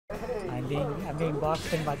I'm being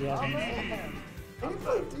boxed in by the Evans. It's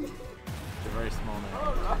a very small man.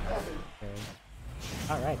 Okay.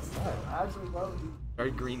 Alright, so.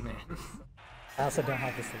 Very green man. I also don't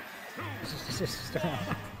have this. Just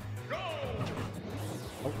around.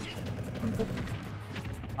 Oh.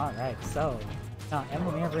 Alright, so. Now,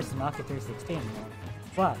 Emblemere versus Maka 316.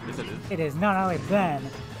 But Yes, it is. it is none other than.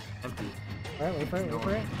 Empty. Wait for it.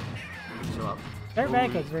 Show up.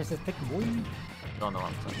 SirPancakes versus ThiccBoi. Don't know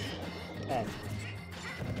what I'm saying. Yes.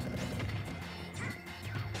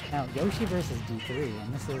 Now, Yoshi versus D3,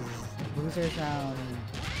 and this is losers round.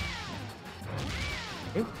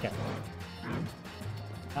 Okay.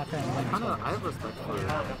 Not trying to win. I have respect for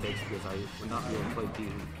Cakes because I would not be able to play D.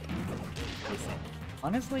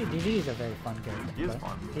 Honestly, DD is a very fun character. He is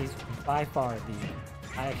fun. He's by far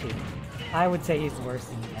I would say he's worse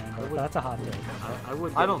than Amber, but that's a hot take. I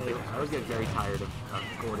would get very tired of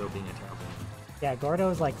Gordo being a terrible. Yeah, Gordo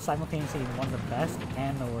is like simultaneously one of the best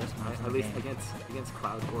and the worst ones in At the least game. against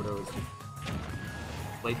Cloud, Gordo is just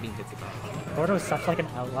late beam hits it back. Gordo is such like an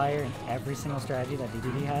outlier in every single strategy that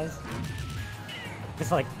DDD has.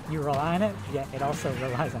 It's like you rely on it, yet it also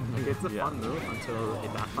relies on you. It's a fun move until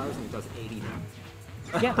it backfires and it does 80 damage.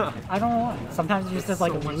 Yeah, I don't know. Sometimes it just does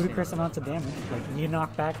like so much ludicrous amounts of damage. Like you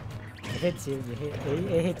knock back, it hits you,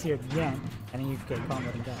 it hits you again, and then you get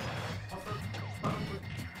comboed and die.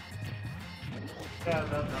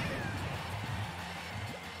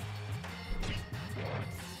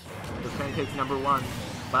 SirPancakes #1.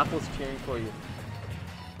 Baffle's cheering for you.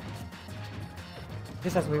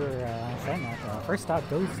 Just as we were saying that, first stock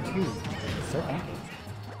goes to SirPancakes.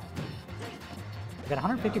 We got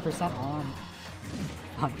 150% on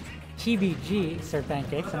TBG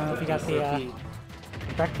SirPancakes. I don't know if you got the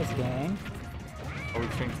breakfast gang. Oh, we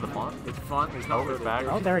changed the font? It's font, there's no back.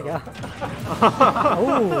 Oh, there we go.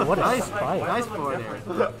 Oh, what a spike. Nice boy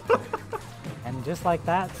there. And just like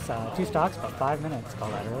that, 2 stocks, but 5 minutes. Call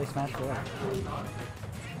that early smash 4.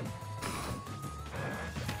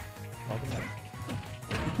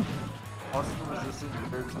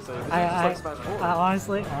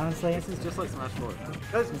 Honestly, this is just like Smash 4.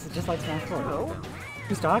 This is just like Smash 4. No.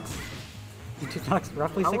 2 stocks? 2 stocks,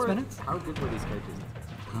 roughly 6 minutes? How good were these characters?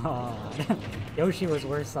 Oh, Yoshi was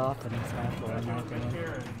worse off than in Smash 4 in my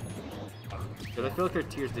opinion. But I feel like their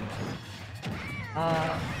tiers didn't change.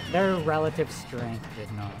 Their relative strength did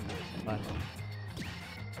not, but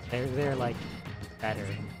they're like better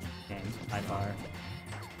games by far.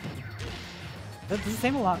 That's the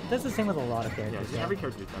same with a lot of characters. Yeah, every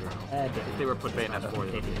character is better. If they were put Bayonetta 4,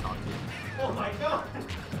 they'd be talking to you. Oh my god!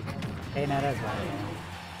 Bayonetta as well,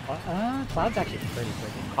 yeah. Cloud's actually pretty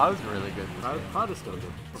good. Cloud's really good. Cloud is still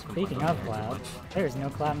good. Speaking of Cloud, there's no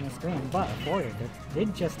Cloud in the screen, but Warrior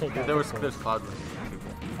did just take out. There's Cloud.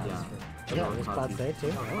 Yeah. Yeah, there's Clouds there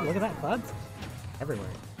too. Oh, look at that, Clouds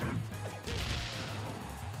everywhere.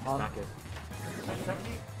 Back it.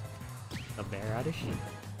 A bear out of sheep.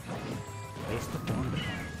 Place the form.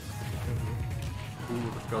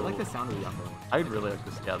 Ooh, let's go. I like the sound of the upper one. I really like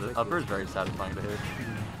this. Yeah, the upper is very satisfying to hit.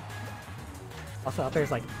 Also, up there's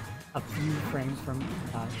like a few frames from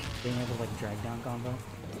being able to like drag down combo.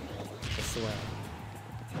 I swear.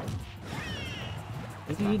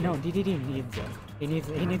 DDD needs it. He needs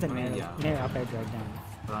a nair up air drag down.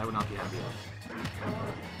 But I would not be happy.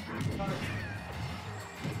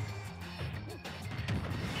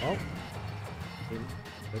 Oh.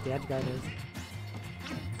 Where the edge guard is.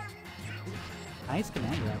 Nice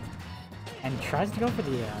command grab. And tries to go for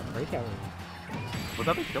the breakout. Would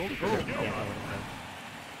that be killed?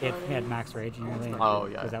 Yeah, he had max rage nearly. Oh,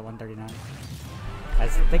 yeah. It was at 139.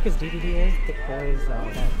 As thick as DDD is, ThiccBoi is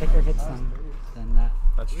thicker hits than that.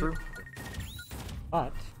 That's true.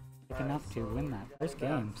 But thick enough to win that first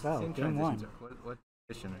game. So, game 1. What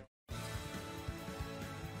position?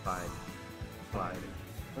 Slide.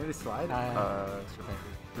 Maybe slide?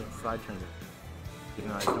 Slide transition. Even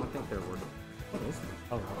though I don't think they're working. What is this?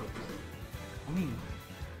 Oh, I mean,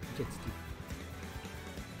 it gets deep.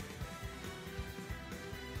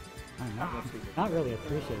 Not really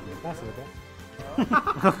appreciating it. That's okay.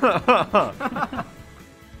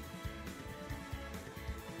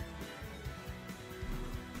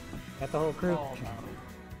 Got the whole crew.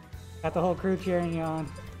 Got the whole crew cheering you on.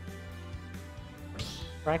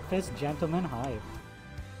 Breakfast Gentleman Hype.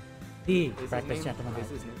 The Breakfast Gentleman Hype.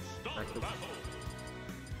 Breakfast.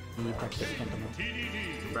 The Breakfast Gentleman.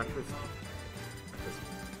 Breakfast.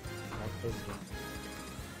 Breakfast.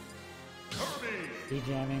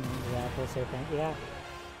 D-jamming, the apple, SirPancakes.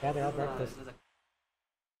 Yeah, they're all breakfast.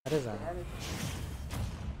 That is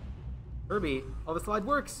Kirby, oh, the slide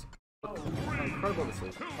works! Look, incredible this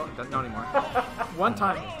is. Oh, not anymore. One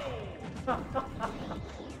time. Oh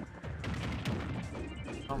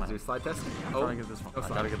my. Do a slide test? I'm Oh, trying to get this one. no I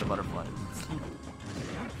slide. gotta get the butterfly.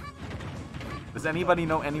 Does anybody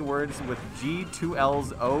know any words with G, 2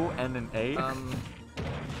 L's, O, N, and A?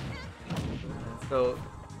 So,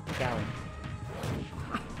 Gallon.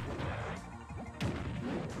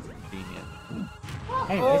 Convenient.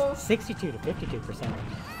 Anyways, 62 to 52%.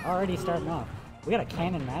 Already starting off. We got a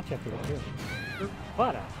cannon matchup here too.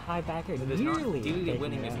 What a high backer, nearly Dedede taking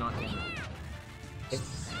winning it is out. not him. If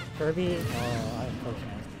Kirby,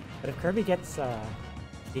 unfortunately. But if Kirby gets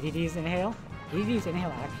Dedede's inhale, Dedede's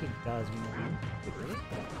inhale actually does move. Really?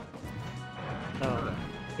 So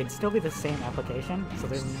it'd still be the same application, so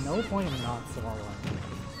there's no point in not swallowing.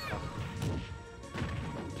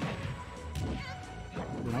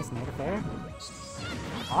 Nice native fair.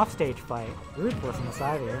 Offstage fight. Ruthless on the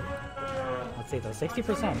side here. Let's see though,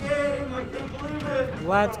 60%.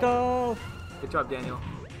 Let's go! Good job, Daniel.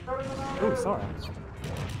 Ooh, Sora.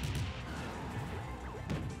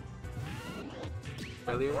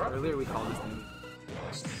 Earlier we called his name.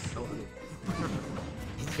 Oh,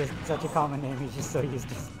 It's just such a common name, he's just so used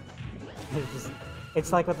to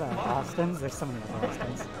it's like with the Austins, there's so many other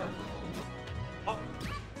Austins.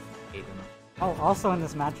 Aiden. Oh, also in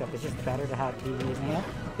this matchup, it's just better to have PvE's nail,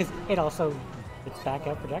 because it also gets back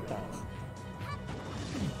out projectiles.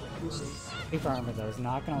 Super armor though is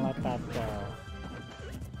not gonna let that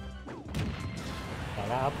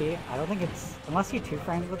out be. I don't think it's, unless you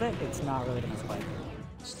 2-frames with it, it's not really gonna spike.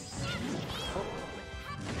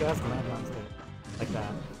 It has to land on stage. Like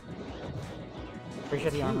that. Pretty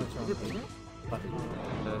sure the armor's wrong. But,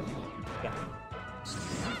 yeah.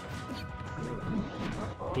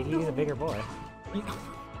 Dedede's a bigger boy.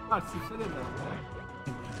 God, she fit in there.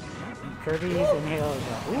 Kirby's inhale is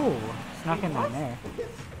ooh, snuck in there.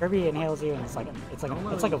 Kirby inhales you and it's like a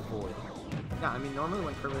void. Yeah, I mean normally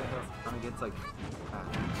when Kirby kind of gets like, I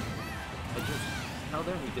just held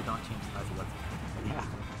there and he did not change size of what's. Yeah.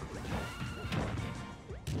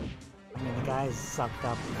 I mean the guy's sucked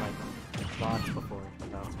up like lots before.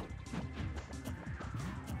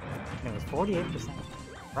 And it was 48%.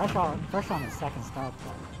 Fresh on the second start.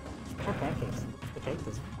 SirPancakes. The take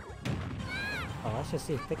this. Oh, let's just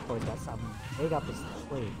see if ThiccBoi's got something big up his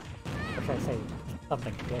sleeve. Or should I say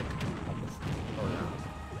something good up his sleeve? Oh yeah.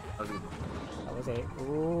 That was a good one. That was a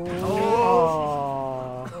ooh.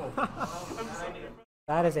 Oh. Oh.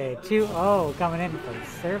 That is a 2-0 coming in for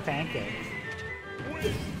SirPancakes.